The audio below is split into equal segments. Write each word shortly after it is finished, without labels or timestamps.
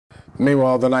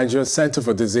Meanwhile, the Nigeria Center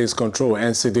for Disease Control,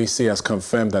 NCDC, has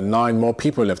confirmed that 9 more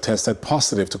people have tested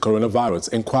positive to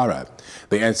coronavirus in Kwara.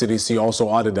 The NCDC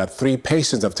also added that 3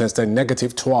 patients have tested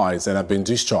negative twice and have been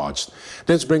discharged.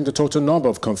 This brings the total number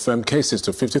of confirmed cases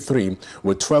to 53,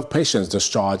 with 12 patients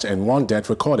discharged and 1 death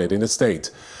recorded in the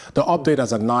state. The update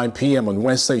as at 9 p.m. on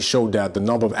Wednesday showed that the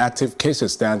number of active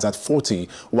cases stands at 40,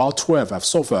 while 12 have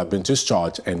so far been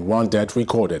discharged and 1 death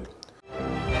recorded.